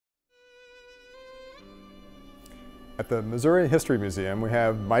At the Missouri History Museum, we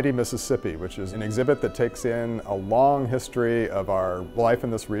have Mighty Mississippi, which is an exhibit that takes in a long history of our life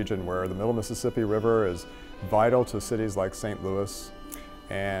in this region where the Middle Mississippi River is vital to cities like St. Louis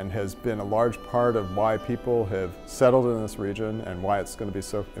and has been a large part of why people have settled in this region and why it's going to be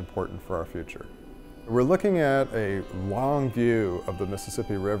so important for our future. We're looking at a long view of the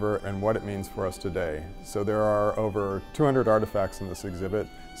Mississippi River and what it means for us today. So there are over 200 artifacts in this exhibit.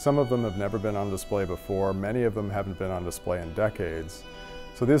 Some of them have never been on display before. Many of them haven't been on display in decades.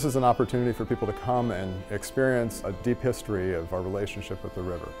 So this is an opportunity for people to come and experience a deep history of our relationship with the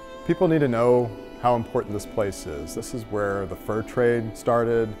river. People need to know how important this place is. This is where the fur trade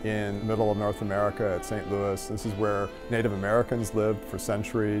started in the middle of North America at St. Louis. This is where Native Americans lived for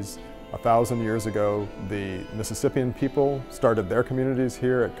centuries. 1,000 years ago, the Mississippian people started their communities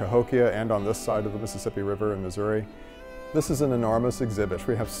here at Cahokia and on this side of the Mississippi River in Missouri. This is an enormous exhibit.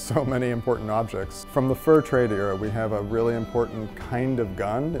 We have so many important objects. From the fur trade era, we have a really important kind of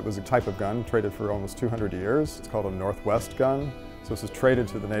gun. It was a type of gun traded for almost 200 years. It's called a Northwest gun. So this was traded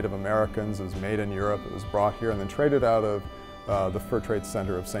to the Native Americans. It was made in Europe. It was brought here and then traded out of the fur trade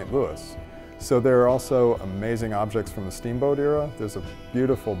center of St. Louis. So there are also amazing objects from the steamboat era. There's a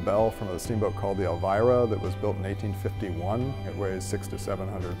beautiful bell from a steamboat called the Elvira that was built in 1851. It weighs 600 to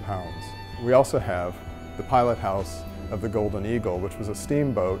 700 pounds. We also have the pilot house of the Golden Eagle, which was a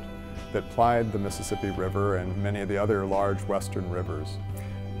steamboat that plied the Mississippi River and many of the other large western rivers.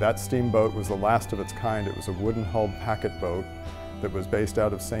 That steamboat was the last of its kind. It was a wooden-hulled packet boat that was based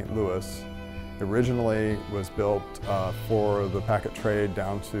out of St. Louis. Originally was built for the packet trade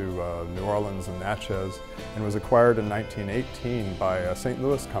down to New Orleans and Natchez and was acquired in 1918 by a St.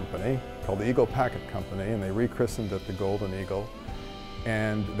 Louis company called the Eagle Packet Company, and they rechristened it the Golden Eagle.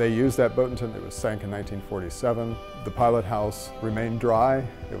 And they used that boat until it was sank in 1947. The pilot house remained dry,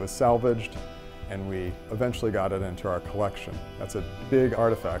 it was salvaged, and we eventually got it into our collection. That's a big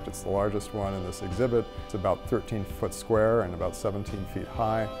artifact. It's the largest one in this exhibit. It's about 13 foot square and about 17 feet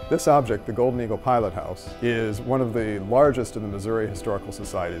high. This object, the Golden Eagle Pilot House, is one of the largest in the Missouri Historical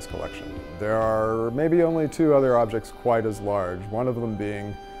Society's collection. There are maybe only two other objects quite as large, one of them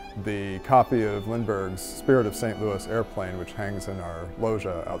being the copy of Lindbergh's Spirit of St. Louis airplane, which hangs in our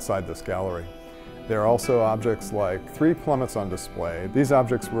loggia outside this gallery. There are also objects like 3 plummets on display. These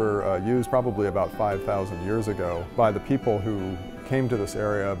objects were used probably about 5,000 years ago by the people who came to this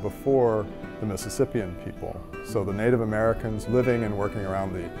area before the Mississippian people. So the Native Americans living and working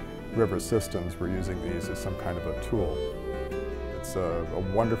around the river systems were using these as some kind of a tool. It's a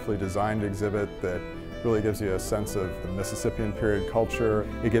wonderfully designed exhibit that really gives you a sense of the Mississippian period culture.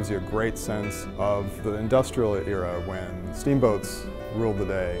 It gives you a great sense of the industrial era when steamboats ruled the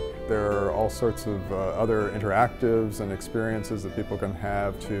day. There are all sorts of other interactives and experiences that people can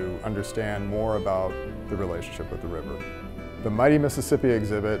have to understand more about the relationship with the river. The Mighty Mississippi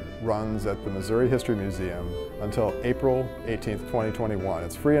exhibit runs at the Missouri History Museum until April 18th, 2021.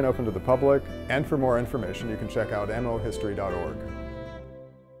 It's free and open to the public, and for more information you can check out mohistory.org.